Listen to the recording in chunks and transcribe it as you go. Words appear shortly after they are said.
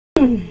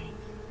Hi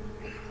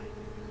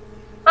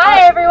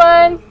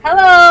everyone!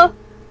 Hello!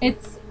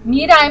 It's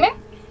me, Dymond,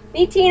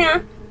 Me,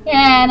 Tina.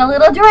 and a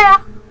little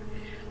giraffe.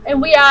 And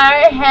we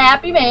are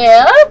Happy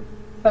Mail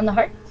from the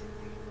Heart.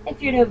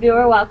 If you're a new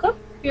viewer, welcome.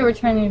 If you're a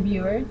returning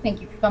viewer,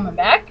 thank you for coming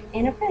back.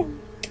 And a friend.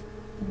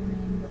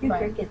 And You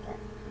forget that.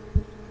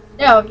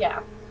 Oh, yeah.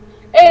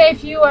 And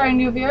if you are a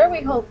new viewer,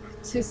 we hope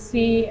to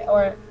see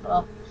or,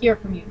 well, hear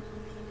from you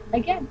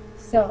again.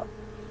 So,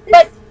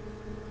 but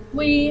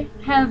we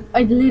have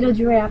a little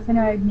giraffe in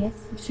our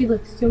midst. She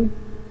looks so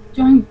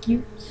darn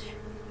cute.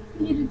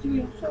 Little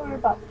giraffe, sorry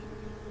about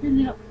her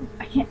little.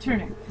 I can't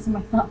turn her because of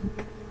my thumb.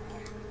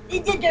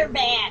 This is her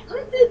bad.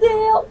 What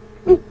the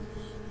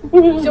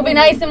hell? She'll be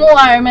nice and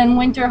warm in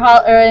winter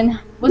or in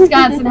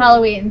Wisconsin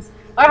Halloweens.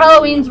 Our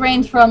Halloweens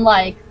range from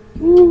like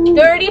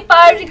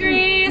 35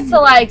 degrees to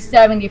like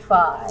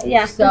 75.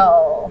 Yeah.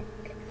 So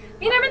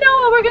you never know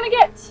what we're gonna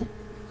get.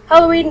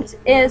 Halloween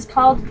is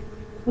called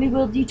We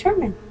Will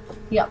Determine.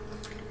 Yep.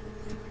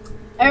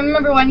 I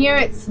remember one year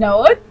it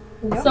snowed.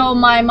 Yep. So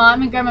my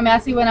mom and Grandma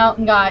Massey went out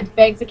and got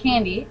bags of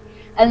candy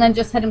and then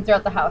just hid them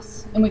throughout the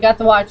house. And we got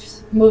to watch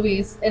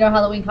movies in our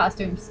Halloween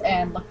costumes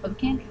and look for the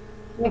candy.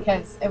 Yep.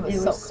 Because it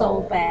was so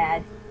cold.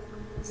 bad.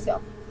 So.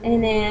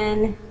 And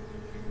then,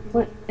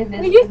 what if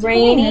It used it's to be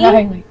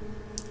rainy?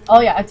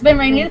 Oh yeah, it's been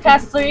rainy the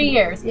past 3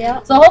 years.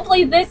 Yeah. So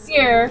hopefully this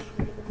year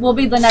will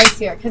be the nice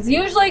year. Because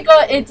usually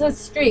it's a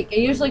streak. It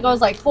usually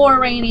goes like 4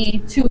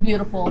 rainy, 2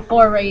 beautiful,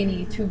 4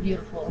 rainy, 2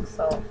 beautiful.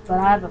 So. But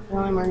I have a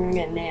feeling we're going to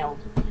get nailed.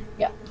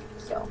 Yeah.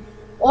 So.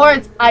 Or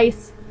it's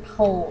ice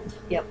cold.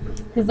 Yep.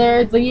 Because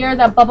there's the year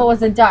that Bubba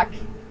was a duck.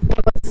 It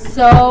was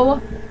so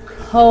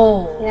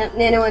cold. Yeah, and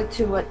then I went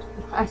to what?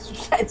 I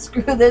said,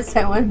 screw this.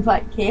 I went and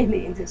bought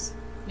candy and just.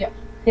 Yeah.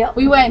 Yep.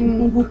 We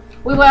went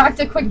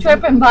to Quick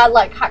Trip and bought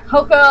like hot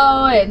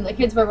cocoa, and the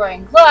kids were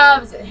wearing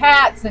gloves and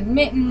hats and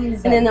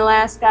mittens. And then the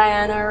last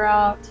guy on our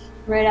route,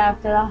 right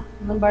after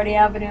Lombardi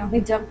Avenue, he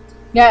jumped.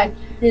 Yeah,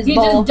 His he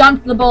bowl just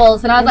dumped the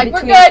bowls, and I was in like,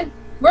 "We're between. good,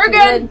 we're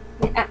good."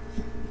 Yeah.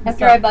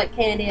 After So- I bought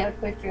candy at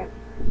Quick Trip.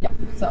 Yeah.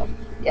 So.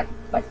 Yep.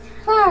 But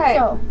Hi.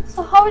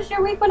 So how was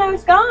your week when I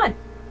was gone?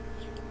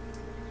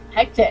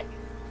 hectic.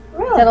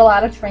 Really? Did a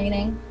lot of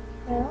training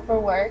Yeah. for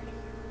work.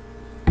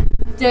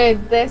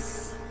 Did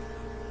this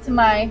to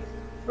my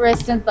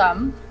wrist and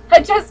thumb.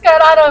 I just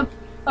got out of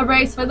a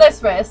brace for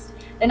this wrist,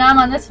 and I'm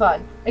on this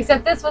one.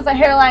 Except this was a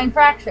hairline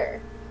fracture.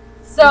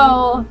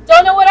 So,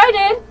 don't know what I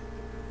did.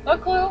 No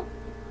clue.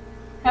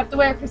 Have to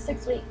wear it for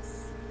 6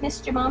 weeks.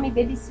 Missed your mommy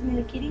babysitting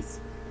the kitties?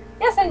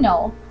 Yes and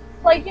no.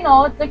 Like, you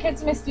know, the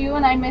kids missed you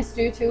and I missed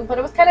you too, but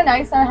it was kind of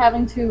nice not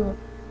having to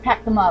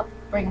pack them up,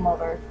 bring them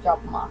over,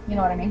 drop them off. You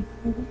know what I mean?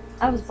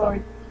 I was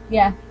bored.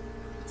 Yeah. Too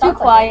Sounds like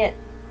quiet. it.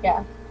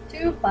 Yeah.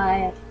 Too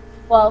quiet.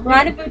 Well,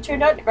 Rendezvous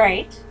turned out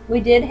great.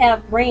 We did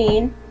have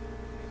rain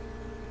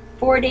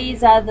 4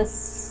 days out of the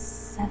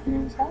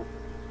 7 or so.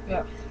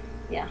 Yeah.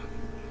 Yeah.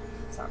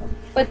 Sorry.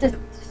 But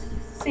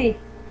see,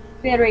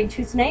 we had rain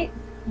Tuesday night,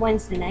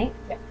 Wednesday night,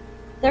 Yeah.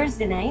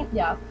 Thursday night,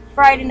 Yeah.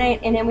 Friday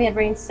night, and then we had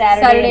rain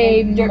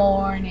Saturday. Saturday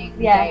morning.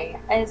 Yeah, Day.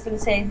 I was going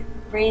to say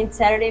rain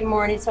Saturday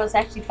morning, so it's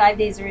actually 5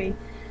 days of rain.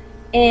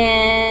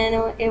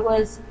 And it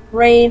was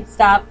rain,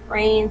 stop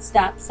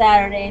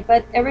Saturday.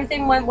 But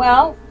everything went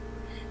well.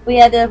 We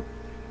had to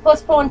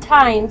postpone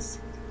times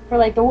for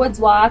like the woods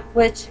walk,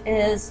 which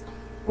is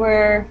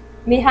where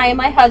Mihai and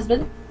my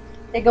husband,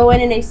 they go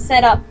in and they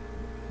set up.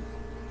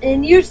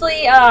 And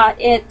usually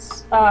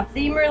it's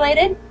theme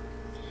related.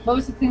 What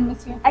was the theme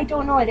this year? I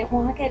don't know. I didn't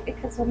walk it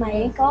because of my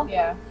ankle.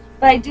 Yeah.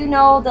 But I do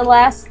know the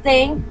last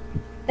thing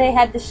they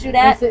had to shoot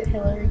at Was it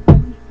Hillary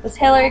Clinton? was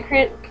Hillary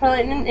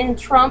Clinton and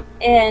Trump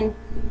and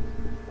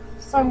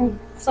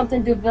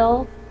something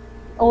DeVille,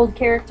 old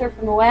character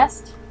from the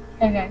West.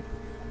 Okay.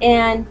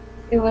 And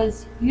it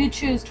was you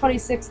choose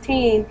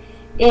 2016,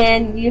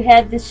 and you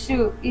had to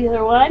shoot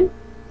either one.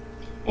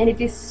 And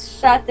if you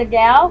shot the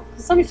gal,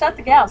 somebody shot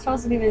the gal, she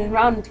wasn't even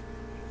around,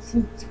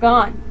 it's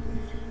gone.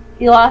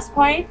 You lost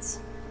points.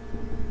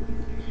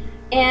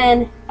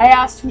 And I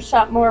asked who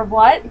shot more of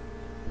what,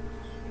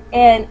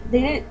 and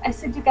they didn't. I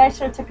said you guys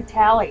should have took a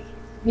tally,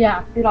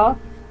 Yeah. you know,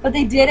 but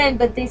they didn't.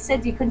 But they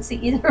said you couldn't see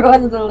either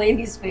one of the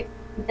ladies' face,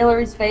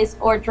 Hillary's face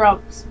or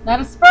Trump's. Not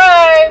a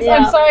surprise. Yeah.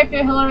 I'm sorry if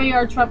you're Hillary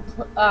or Trump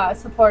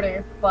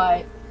supporter,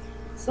 but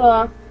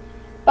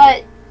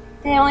But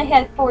they only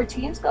had 4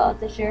 teams go out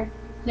this year.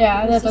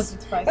 yeah, that This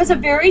doesn't surprise It was a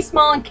me. very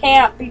small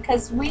camp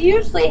because we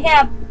usually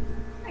have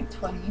Like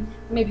 20,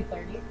 maybe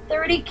 30.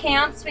 30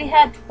 camps. We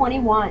had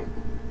 21.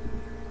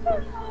 Oh,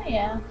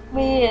 yeah.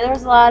 There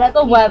was a lot of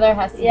The people. weather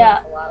has to do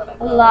Yeah. with a lot of it.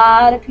 A though.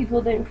 lot of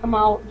people didn't come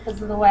out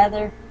because of the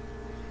weather.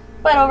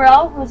 But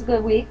overall, it was a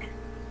good week.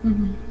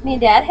 Mhm. Me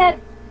and Dad,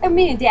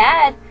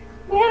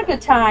 we had a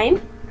good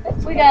time.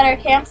 We got our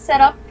camp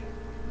set up.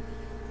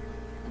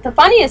 The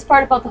funniest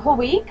part about the whole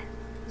week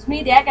was me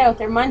and Dad got out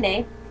there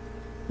Monday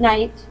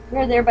night. We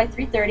were there by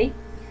 3:30.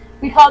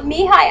 We called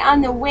Mihai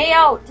on the way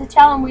out to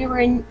tell him we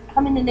were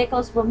coming to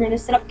Nicholas. We're going to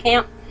set up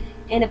camp,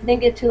 and if it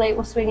didn't get too late,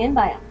 we'll swing in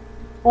by him.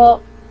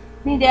 Well,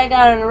 me and Dad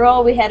got on a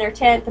roll. We had our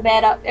tent, the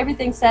bed up,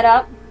 everything set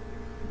up.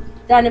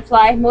 done and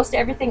fly most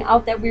everything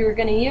out that we were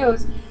going to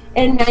use.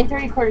 And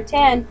 9:30,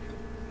 9:45,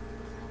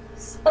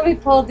 somebody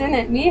pulled in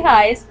at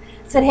Mihai's,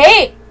 said,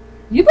 "Hey,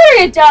 you better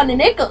get down to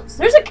Nichols.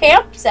 There's a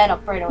camp set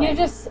up right away." You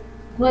just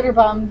glitter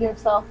bombed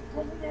yourself.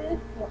 I'm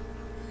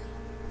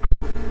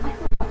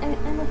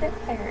a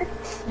vampire.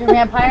 You're a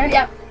vampire?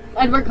 Yep.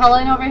 Edward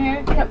Cullen over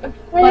here? Yep.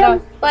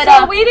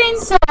 But we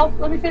didn't. So,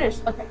 let me finish.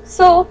 Okay.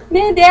 So,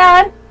 me and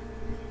Dad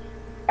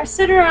are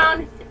sitting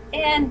around,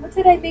 and what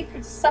did I make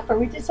for supper?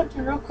 We did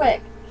something real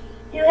quick.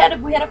 We had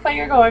a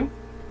fire going.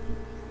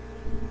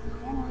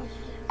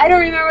 I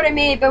don't remember what I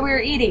made, but we were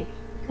eating.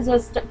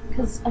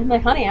 Because I'm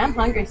like, honey, I'm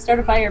hungry. Start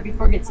a fire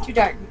before it gets too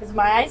dark because of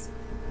my eyes.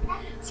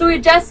 So we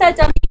just sat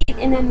down to eat,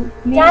 and then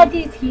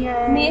Daddy's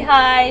here.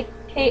 Mihai,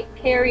 Kate,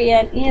 Carrie,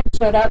 and Ian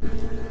showed up,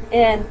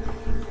 and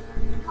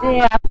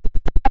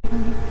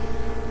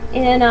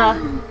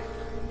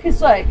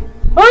he's like,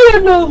 "I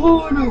don't know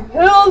who in the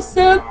hell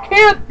said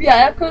camp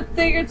yet. I could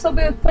figure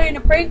somebody was playing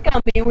a prank on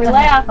me," and we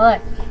laughed.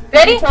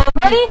 Ready?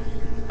 Ready?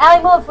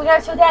 Allie, move. We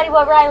gotta show Daddy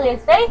what Riley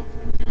is. Ready?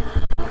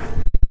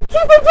 She's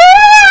a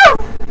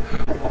giraffe!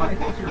 Why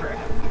did you rap?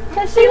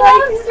 Because she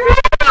loves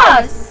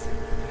giraffes!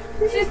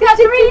 She's got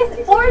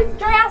 4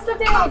 giraffe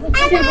stuffed animals and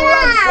she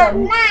loves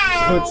them.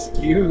 So it's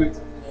cute.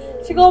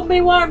 She gonna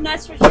be warm,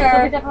 that's for She'll be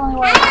sure. definitely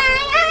warm.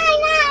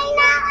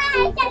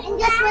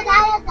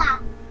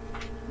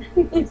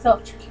 So,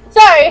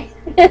 sorry.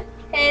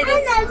 Hey,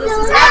 this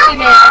is Happy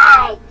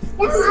Man.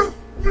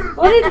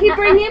 What did he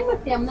bring in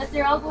with him that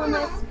they're all going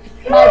with?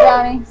 My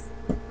brownies.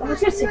 I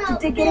was just like, did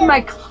they get in my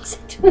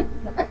closet? Can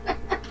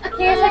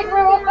you take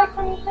her real quick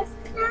for me, please?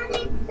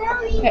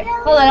 Okay,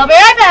 hold on. I'll be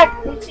right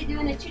back. What's she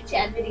doing a chit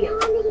chat video?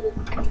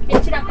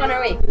 Get it up on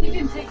our way.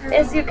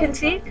 As you can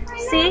see,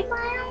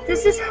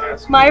 this is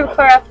my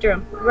craft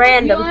room.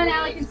 Random.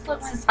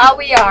 This is how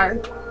we are.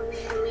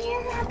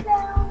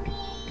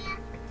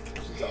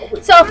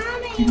 So,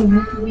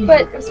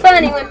 but it was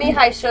funny when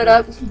Mihai showed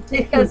up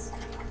because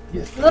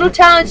little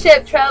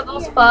township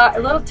travels far.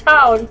 Little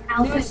town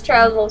news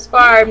travels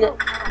far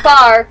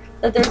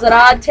that there's an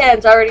odd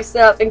tent already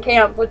set up in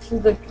camp, which is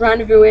the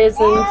rendezvous is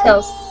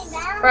until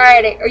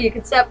Friday, or you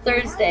could set up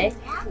Thursday.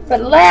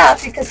 But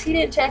laugh because he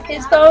didn't check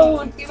his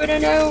phone. He would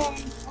have known.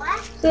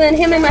 So then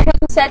him and my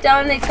husband sat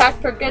down and they talked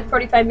for a good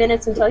 45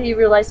 minutes until he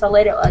realized how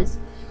late it was.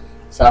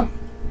 So,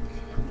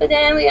 but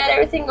then we got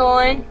everything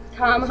going.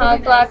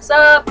 Tomahawk locks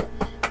up.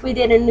 We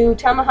did a new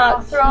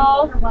tomahawk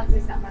throw.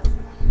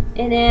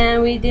 And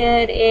then we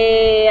did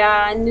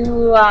a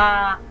new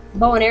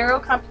bow and arrow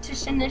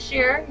competition this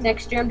year.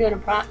 Next year I'm doing a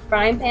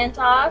frying pan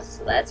toss.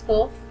 So that's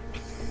cool.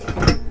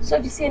 So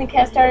if you see any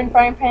cast iron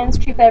frying pans,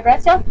 cheap at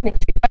Redstone, make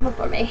sure you buy them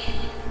for me.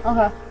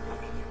 Okay.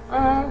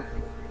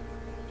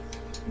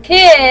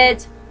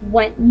 Kids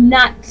went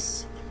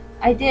nuts.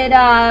 I did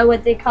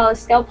what they call a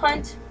scalp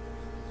hunt,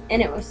 and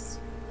it was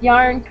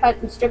yarn cut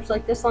in strips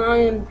like this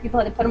long, and people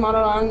had to put them out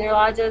along their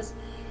lodges.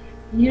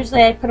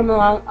 Usually I put them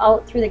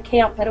out through the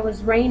camp, but it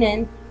was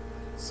raining,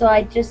 so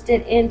I just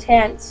did in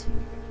tents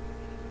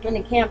in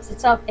the camps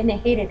itself, and they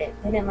hated it.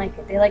 They didn't like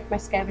it. They liked my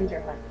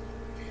scavenger hunt.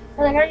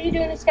 They're like, "Are you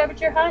doing a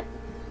scavenger hunt?"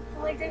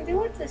 I'm like, "Didn't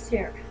do it this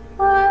year."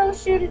 "Oh,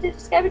 shoot, I did a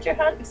scavenger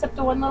hunt," except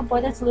the one little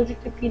boy that's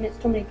allergic to peanuts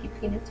told me to keep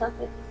peanuts off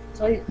it.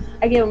 So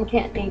I gave him a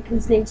cat name because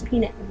his name's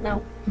Peanut.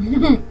 No.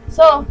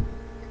 So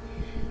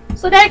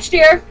next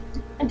year,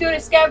 I'm doing a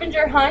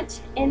scavenger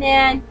hunt, and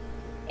then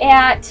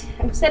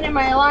I'm setting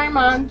my alarm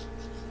on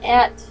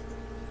at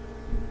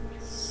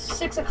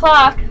 6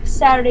 o'clock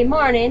Saturday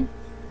morning.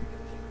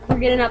 We're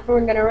getting up and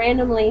we're going to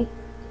randomly,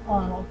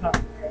 I'm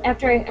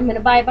going to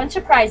buy a bunch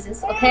of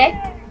prizes,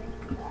 okay?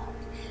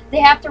 They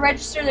have to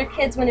register their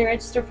kids when they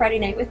register Friday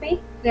night with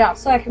me. Yeah.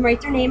 So I can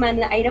write their name on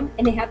the item,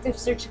 and they have to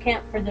search the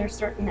camp for their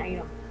certain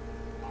item.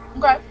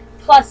 Okay.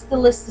 Plus the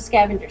list of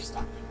scavenger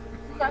stuff.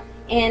 Okay.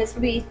 And it's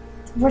going to be,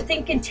 we're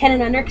thinking 10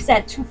 and under because I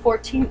had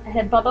 214. I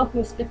had Bubba, who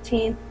was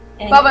 15,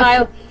 and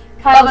Bubba's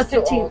Kyle was too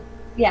 15. old.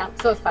 Yeah.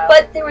 So is Kyle.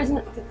 But there was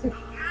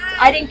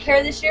I didn't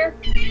care this year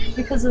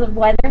because of the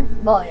weather.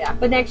 Well, yeah.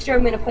 But next year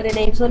I'm going to put an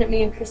age limit.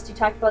 Me and Christy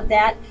talked about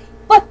that.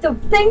 But the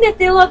thing that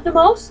they loved the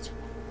most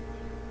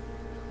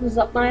was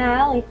up my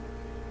alley.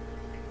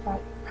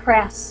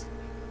 Crafts.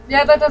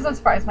 Yeah, that doesn't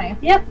surprise me.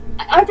 Yep.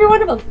 Every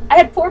one of them. I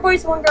had 4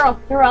 boys and 1 girl.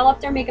 They were all up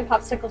there making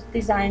popsicle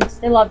designs.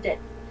 They loved it.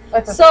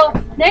 So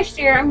next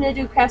year I'm going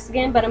to do crafts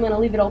again, but I'm going to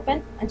leave it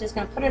open. I'm just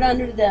going to put it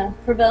under the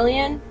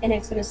pavilion, and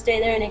it's going to stay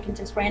there, and they can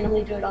just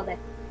randomly do it all day.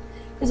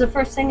 Because the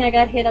first thing I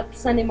got hit up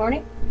Sunday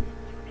morning,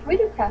 we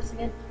do crafts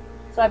again.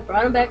 So I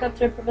brought them back up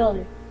to the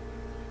pavilion.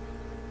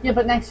 Yeah,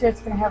 but next year it's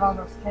going to have all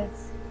those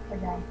kids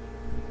again.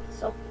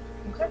 So,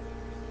 okay.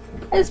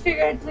 I just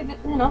figured I'd leave it,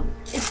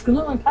 it's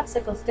glue and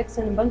popsicle sticks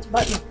and a bunch of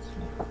buttons.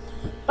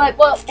 But,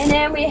 well, and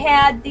then we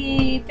had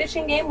the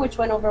fishing game, which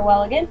went over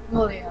well again.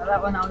 Oh, yeah,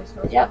 that one always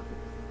goes. Yep.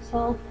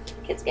 So,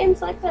 kids'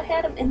 games like that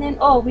had them. And then,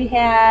 we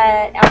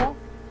had Apple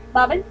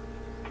Bobbin.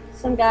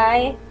 Some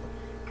guy,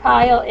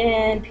 Kyle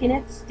and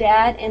Peanut's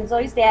dad, and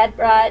Zoe's dad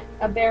brought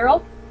a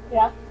barrel.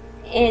 Yeah.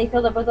 And he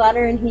filled up with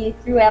water, and he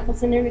threw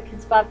apples in there. The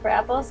kids bobbed for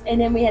apples.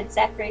 And then we had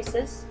sack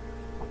races.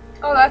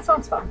 Oh, that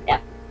sounds fun.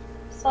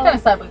 So Kind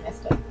of sad we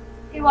missed it.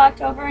 he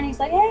walked over and he's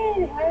like,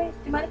 "Hey, hi,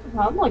 do you mind if I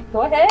come?" I'm like,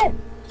 "Go ahead."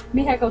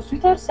 Mihai goes, "We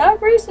thought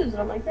stop races."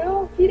 And I'm like,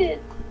 "No, he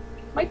did.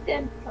 Mike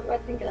did." I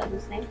think that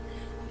was his name.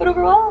 But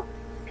overall,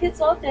 kids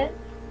loved it.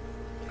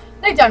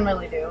 They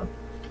generally do.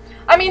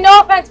 I mean,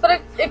 no offense,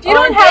 but if you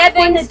don't have Dad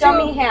won the things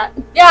dummy to... hat.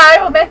 Yeah,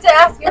 I meant to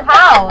ask you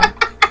how.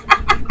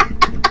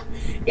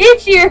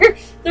 Each year,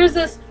 there's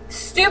this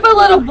Stupid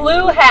little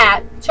blue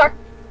hat, chuck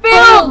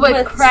filled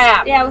with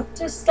crap. Yeah, with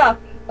just stuff.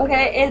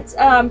 Okay, it's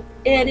and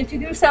if you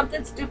do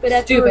something stupid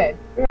at the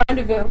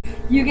rendezvous,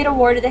 you get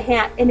awarded a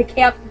hat, and the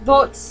cap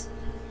votes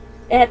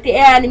at the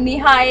end. And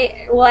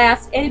Mihai will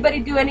ask anybody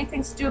do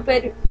anything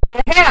stupid,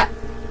 a hat.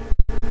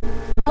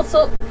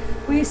 Also,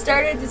 we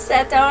started to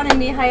sit down,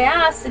 and Mihai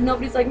asked, and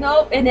nobody's like,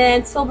 nope. And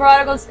then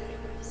Silverado goes,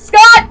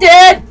 Scott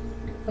did.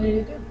 What did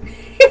you do?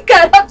 He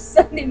got up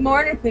Sunday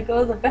morning to go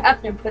to the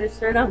bathroom and put his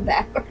shirt on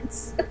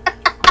backwards.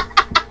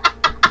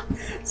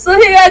 So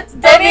he got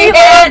Any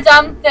little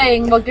dumb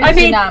thing will get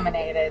you mean,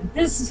 nominated.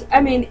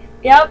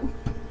 Yep.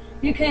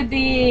 You could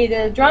be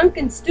the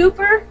drunken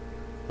stupor.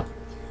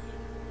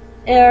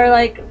 Or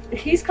like,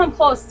 he's come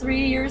close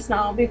 3 years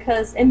now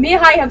because, and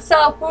Mihai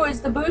himself, who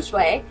is the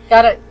Bouchway,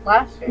 Got it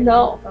last year?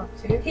 No. Oh,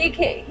 2?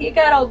 he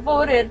got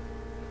outvoted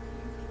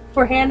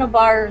for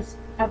Handlebar's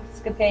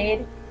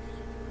escapade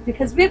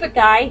because we have a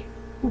guy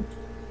who,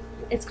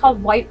 it's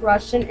called White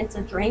Russian. It's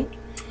a drink.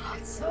 Oh,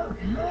 it's so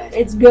good.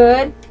 It's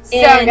good. So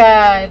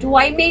And good.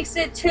 Dwight makes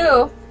it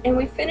too, and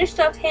we finished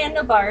up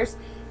Handlebars,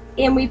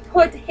 and we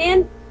put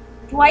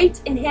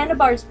Dwight in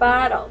Handlebar's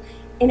bottle,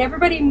 and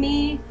everybody,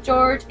 me,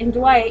 George, and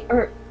Dwight,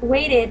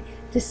 waited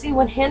to see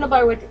when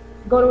Handlebar would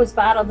go to his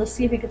bottle to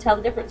see if he could tell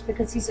the difference,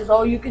 because he says,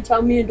 "Oh, you can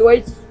tell me and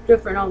Dwight's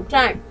different all the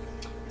time."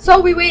 So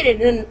we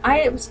waited, and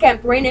I was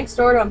camped right next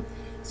door to him,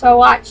 so I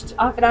watched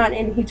off and on,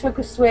 and he took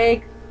a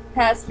swig,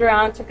 passed it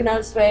around, took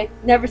another swig,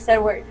 never said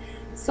a word.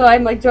 So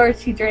I'm like,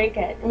 George, he drank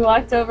it. And we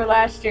walked over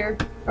last year,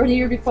 or the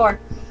year before,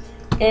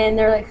 and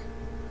they're like,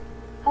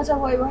 "How's that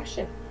White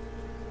Russian?"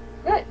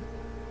 "Good.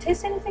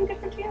 Taste anything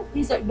different to you?"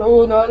 He's like,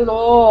 "No, not at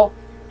all."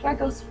 Dwight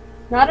goes,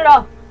 "Not at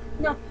all."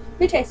 "No,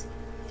 you taste."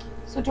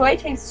 So Dwight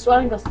takes the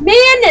swallow and goes,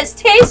 "Man, this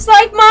tastes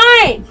like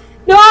mine."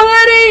 "No,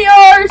 that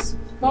ain't yours."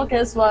 Well,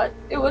 guess what?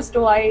 It was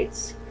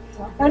Dwight's.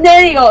 And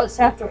then he goes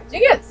afterwards.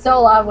 You get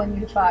so loud when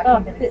you talk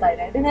and get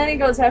excited. And then he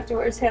goes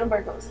afterwards,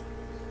 Handlebar goes,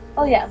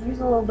 "Oh yeah, there's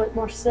a little bit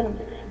more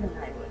cinnamon in it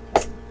than I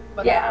would."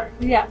 Whatever.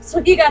 Yeah.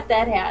 So he got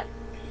that hat.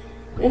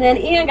 And then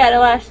Ian got it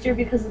last year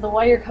because of the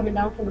wire coming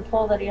down from the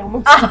pole that he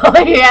almost...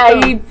 Oh,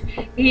 yeah,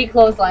 he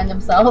clotheslined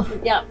himself.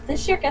 Yeah.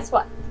 This year, guess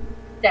what?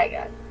 That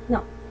guy.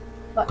 No.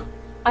 What?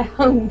 I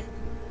hung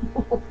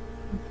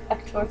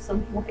back towards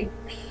some white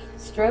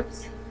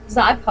strips. Because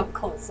I've come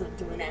close to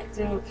doing that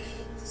too.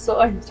 So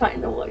I'm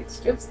tying the white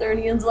strips there, and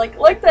Ian's like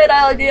that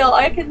ideal.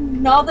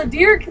 Now the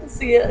deer can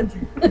see it.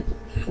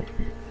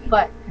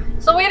 But,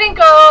 so we didn't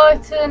go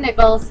to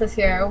Nichols this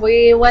year.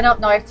 We went up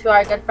north to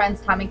our good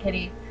friends Tom and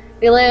Kitty.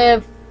 They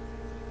live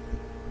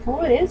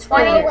Oh, it is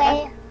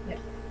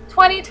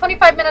 20,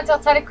 25 minutes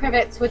outside of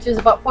Crivets, which is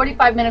about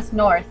 45 minutes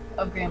north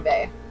of Green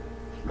Bay.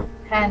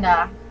 And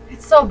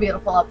it's so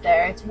beautiful up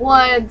there. It's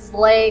woods,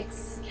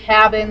 lakes,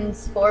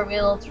 cabins,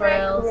 four-wheel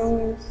trails,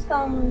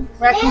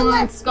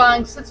 raccoons,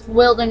 skunks. It's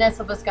wilderness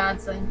of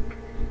Wisconsin.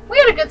 We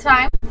had a good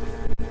time.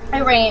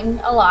 It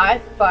rained a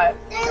lot, but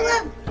They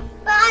live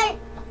by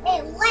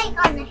a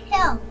lake on the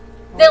hill.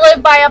 they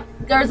live by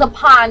there's a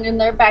pond in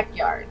their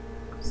backyard.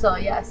 So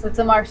yes, it's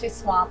a marshy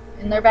swamp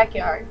in their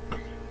backyard.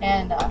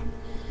 And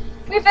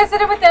we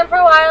visited with them for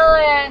a while,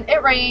 and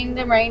it rained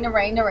and rained and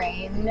rained and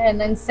rained. And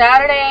then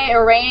Saturday it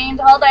rained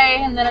all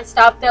day, and then it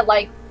stopped at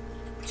like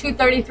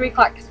 2:30, 3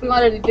 o'clock because we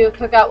wanted to do a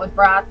cookout with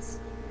brats.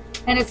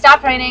 And it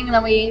stopped raining, and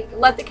then we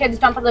let the kids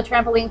jump on the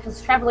trampoline because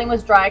the trampoline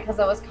was dry because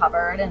it was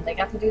covered, and they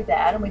got to do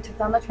that. And we took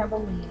down the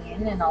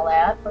trampoline and all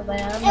that for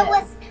them. It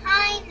was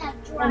kind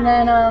of dry. And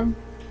then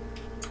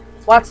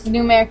watched the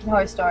new American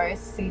Horror Story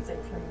season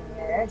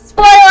premiere.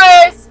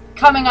 Spoilers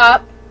coming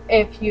up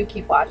if you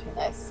keep watching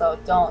this, so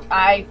don't.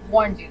 I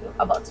warned you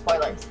about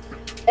spoilers.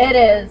 It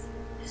is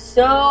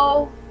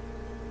so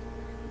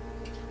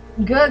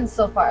good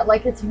so far.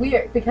 Like, it's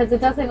weird because it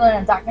doesn't go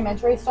in a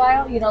documentary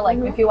style. You know, like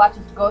if you watch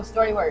a ghost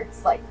story where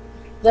it's like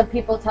the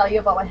people tell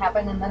you about what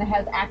happened and then it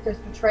has actors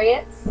portray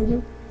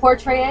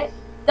it.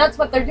 That's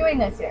what they're doing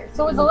this year.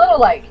 So it's a little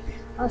like.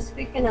 Oh,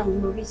 speaking of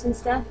movies and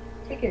stuff,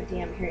 take your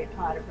damn Harry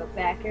Potter book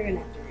back. You're gonna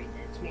have to read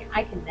that to me.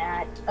 I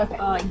cannot. Okay.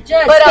 I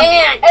just But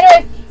can't.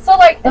 anyways, so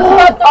like it's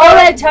about the All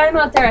that time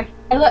out there,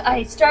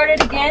 I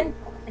started again.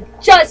 I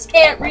just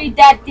can't read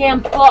that damn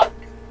book.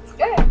 It's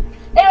good.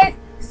 Anyways,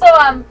 so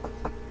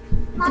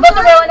it's about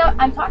the Roanoke.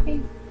 I'm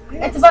talking.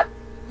 It's about.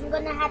 I'm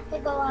gonna have to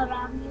go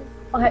around you.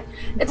 Okay.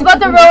 It's about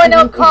the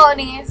Roanoke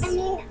colonies. I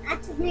mean,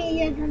 actually,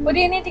 you're gonna. What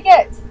do you need to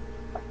get?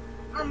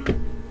 Think.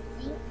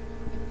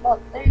 Well,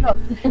 there you go.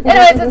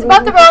 Anyways, it's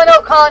about the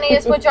Roanoke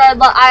colonies, which are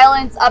the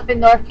islands up in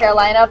North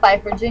Carolina by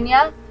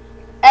Virginia.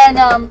 And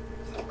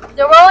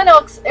the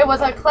Roanokes, it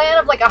was a clan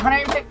of like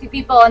 150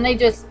 people, and they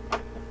just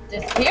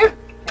disappeared.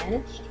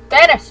 Vanished?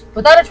 Vanished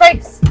without a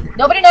trace.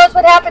 Nobody knows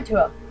what happened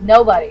to him.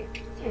 Nobody.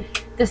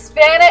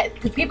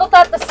 The people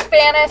thought the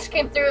Spanish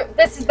came through.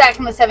 This is back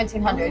in the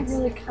 1700s. Oh,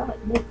 really cut.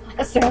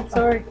 I'm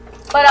sorry.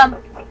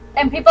 But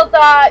and people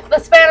thought the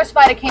Spanish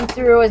might have came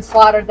through and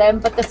slaughtered them,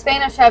 but the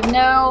Spanish have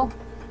nothing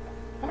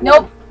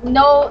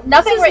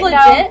This is written legit?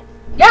 down.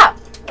 Yeah,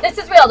 this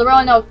is real. The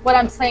rolling oak. What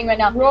I'm saying right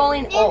now.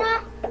 Rolling oak.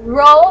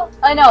 Roll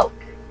an oak.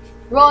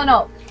 Roll an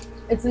oak.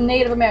 It's a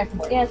Native American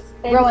word. Yes.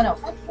 Roll an oak.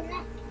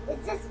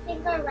 Is this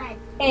pink or red?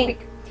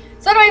 Pink.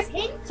 So anyways,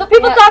 Pink? so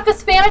people Yeah. thought the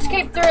Spanish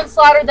came through and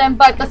slaughtered them,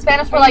 but the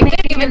Spanish were like,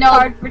 didn't even know.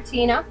 Card for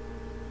Tina.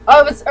 Oh,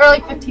 it was early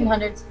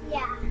 1500s.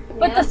 Yeah.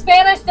 But the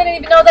Spanish didn't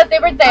even know that they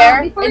were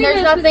there, before and you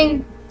there's go,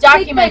 nothing Take my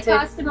documented.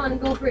 costume on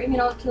and go bring it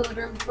out to the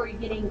room before you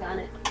get ink on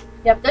it.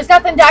 Yep, there's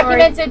nothing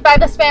documented by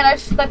the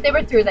Spanish that they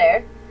were through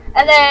there.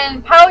 And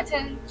then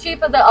Powhatan,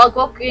 chief of the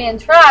Algonquian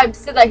tribe,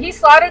 said that he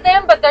slaughtered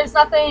them, but there's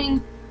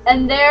nothing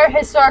in their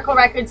historical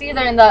records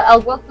either in the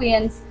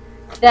Algonquians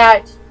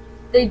that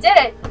they did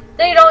it.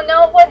 They don't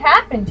know what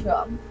happened to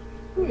them.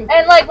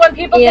 And like when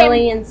people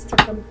Aliens took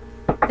them.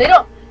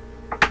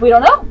 we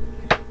don't know.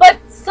 But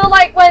so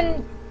like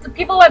when the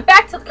people went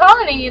back to the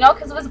colony,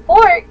 because it was a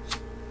fort,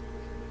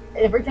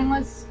 everything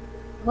was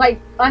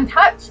like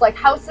untouched. Like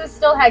houses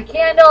still had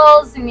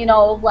candles and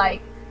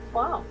like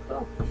Wow,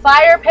 cool.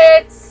 fire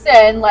pits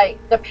and like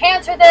the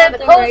pants were there, the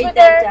clothes were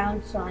there.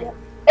 Down, Sean.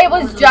 It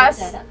was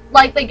just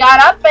like they got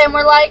up and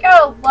were like,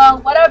 oh well,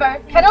 whatever.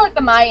 Kind of like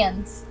the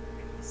Mayans.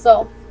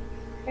 So.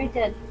 Right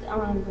dead.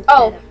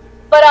 Oh.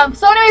 But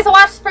so anyways, I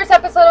watched the first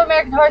episode of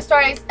American Horror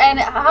Stories, and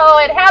how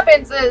it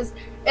happens is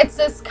it's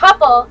this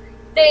couple.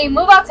 They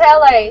move out to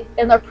LA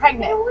and they're I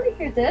pregnant. don't want to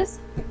hear this.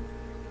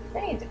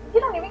 Hey, you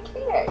don't even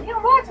care. You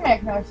don't watch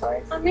American Horror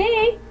Stories. On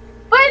me.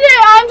 But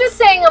I'm just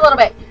saying a little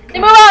bit. They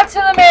move out to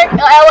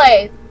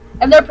LA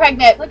and they're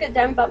pregnant. Look at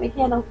Dymond bought me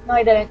candle. No,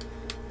 I didn't.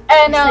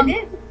 And I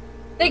did.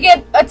 they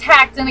get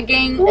attacked in a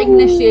gang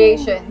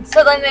initiation.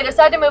 So then they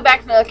decide to move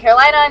back to North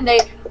Carolina and they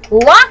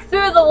walk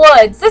through the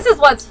woods. This is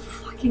what's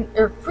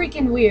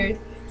freaking weird.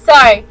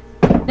 Sorry.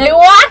 They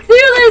walk through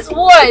this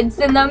woods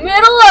in the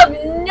middle of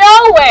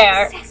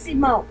nowhere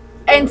Sexy-mo.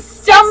 and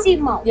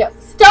Sexy-mo.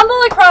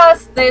 stumble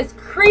across this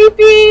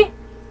creepy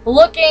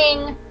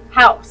looking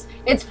house.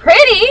 It's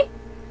pretty,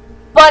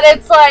 but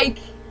it's like,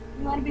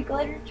 You want to be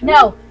glitter too?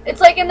 no, it's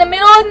like in the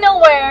middle of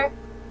nowhere,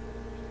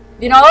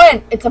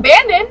 and it's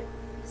abandoned.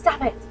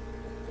 Stop it.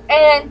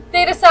 And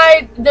they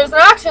decide there's an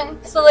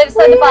auction, so they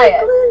decide to buy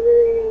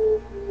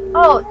it.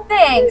 Oh,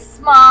 thanks,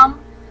 Mom.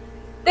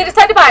 They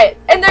decide to buy it.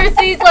 And there's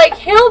these, like,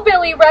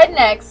 hillbilly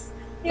rednecks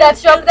that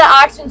show up at the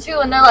auction, too,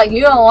 and they're like,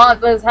 you don't want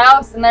this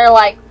house? And they're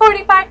like,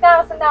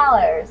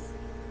 $45,000.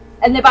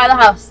 And they buy the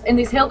house, and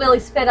these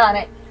hillbillies spit on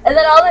it. And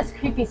then all this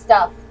creepy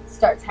stuff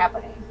starts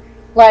happening.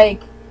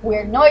 Like,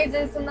 weird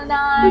noises in the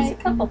night. There's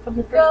a couple from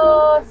the first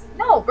Ghosts.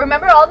 No,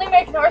 remember, all the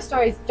American Horror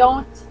Stories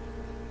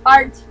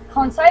aren't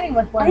coinciding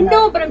with one one. I another.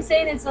 know, but I'm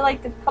saying it's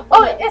like the couple.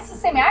 Oh, it's the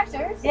same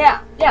actors.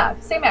 Yeah. Yeah,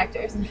 same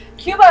actors.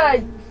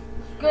 Cuba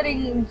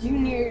Gooding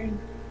Jr.,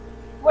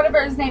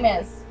 whatever his name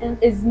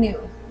is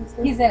new.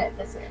 He's in it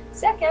this year.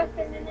 Zac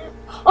Efron in it.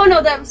 Oh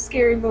no, that was a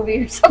Scary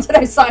Movie or something.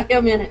 I saw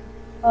him in it.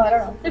 Oh, I don't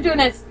know. They're doing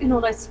that,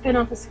 that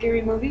spin-off of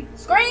Scary Movie.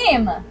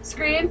 Scream!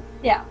 Scream?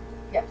 Yeah.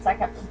 Yep, Zac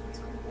Efron.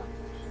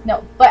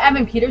 No, but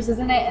Evan Peters is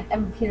in it, and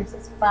Evan Peters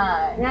is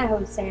fine. And I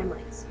hope Sam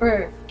likes.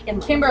 Or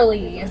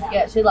Kimberly is,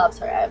 yeah, she loves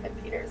her Evan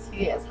Peters.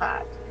 He is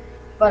hot.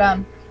 But,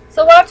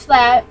 so watch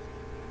that.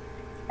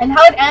 And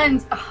how it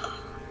ends,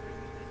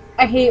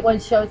 I hate when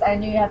shows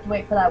end and you have to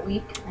wait for that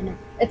week. I know.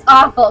 It's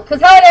awful.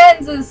 Because how it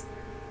ends is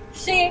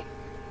she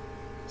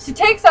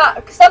takes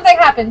off, something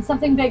happens,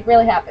 something big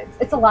really happens.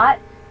 It's a lot.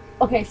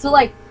 Okay, so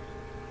like,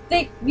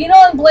 in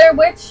Blair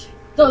Witch,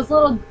 those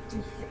little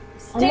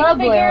stick I love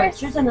Blair figures.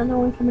 Witch. There's another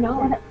one coming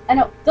out. I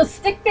know. Those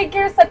stick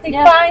figures that they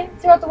find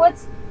throughout the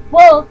woods,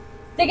 well,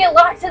 they get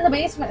locked in the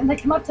basement and they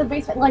come up to the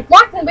basement, like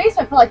locked in the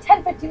basement for like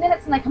 10, 15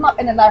 minutes and they come up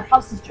and then their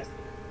house is just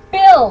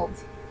filled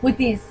with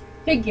these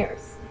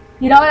figures.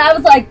 And I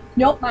was like,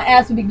 nope, my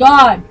ass would be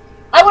gone.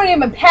 I wouldn't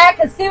even pack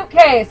a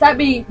suitcase. I'd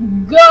be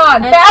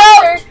gone.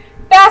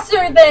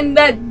 Faster than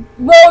that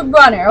road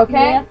runner, okay?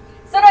 Yeah.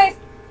 So anyways,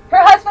 her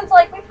husband's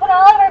like, we put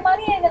all of our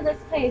money into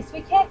this place.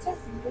 We can't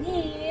just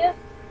leave.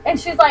 And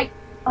she's like,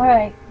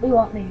 alright, we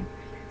won't leave.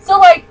 So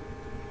like,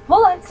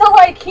 hold on. So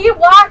like, he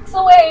walks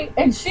away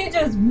and she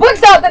just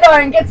books out the door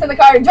and gets in the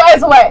car and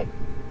drives away.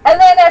 And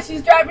then as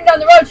she's driving down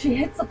the road, she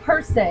hits a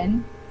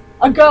person,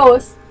 a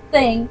ghost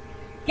thing,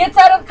 gets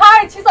out of the car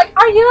and she's like,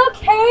 are you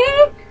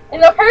okay?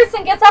 And the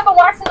person gets up and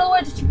walks into the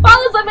woods and she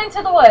follows them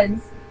into the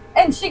woods.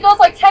 And she goes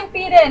like 10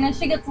 feet in and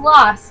she gets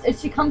lost. And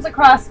she comes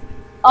across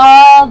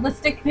all the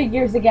stick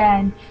figures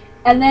again.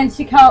 And then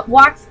she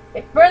walks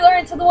further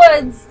into the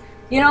woods,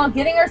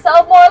 getting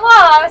herself more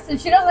lost. And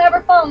she doesn't have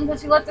her phone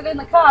because she left it in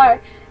the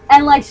car.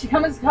 And like she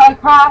comes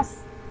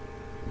across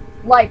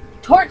like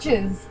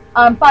torches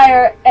on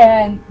fire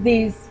and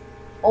these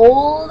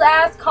old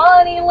ass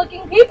colony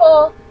looking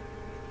people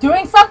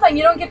doing something.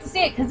 You don't get to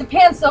see it because it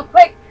pans so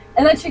quick.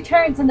 And then she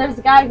turns and there's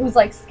a guy who's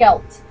like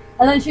scalped.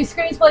 And then she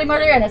screams bloody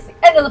murder and it's the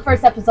end of the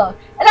first episode.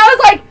 And I was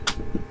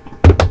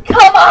like,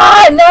 come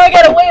on, now I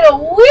gotta wait a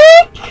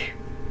week.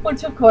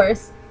 Which of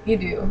course you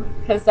do,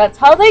 because that's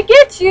how they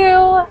get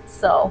you.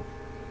 So,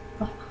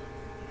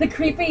 the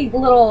creepy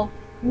little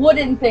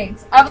wooden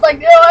things. I was like,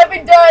 no, I've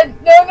been done.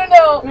 No.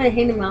 I'm gonna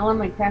hang them all on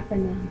my craft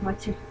and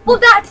watch you. Well,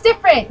 that's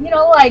different. You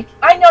know, like,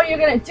 I know you're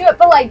gonna do it,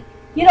 but like,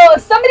 you know,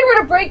 if somebody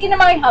were to break into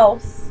my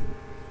house.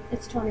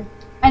 It's 20.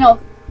 I know.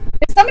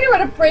 If somebody were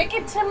to break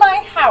into my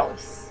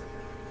house.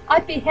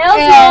 I'd be hell's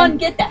And on,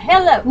 get the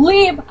hell out.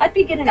 Leave I'd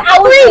be getting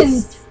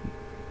thousands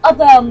of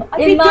them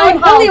I'd in be my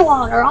doing house. holy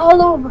water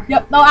all over.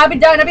 Yep, no, I'd be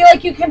done. I'd be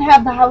like, you can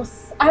have the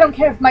house. I don't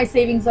care if my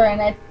savings are in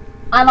it.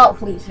 I'm out,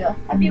 Felicia.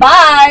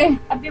 Bye.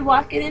 I'd be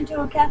walking into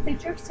a Catholic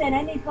church saying,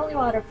 I need holy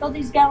water. Fill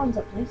these gallons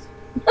up, please.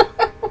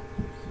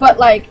 But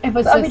like, if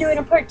it's Are just... we doing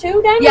a part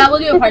 2, Dymond? Yeah, we'll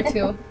do a part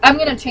 2. I'm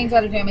gonna change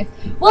out of jammies.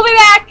 We'll be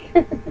back!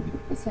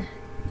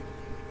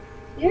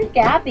 You're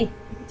Gabby.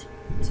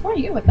 What's wrong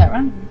with you with that,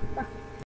 Ron?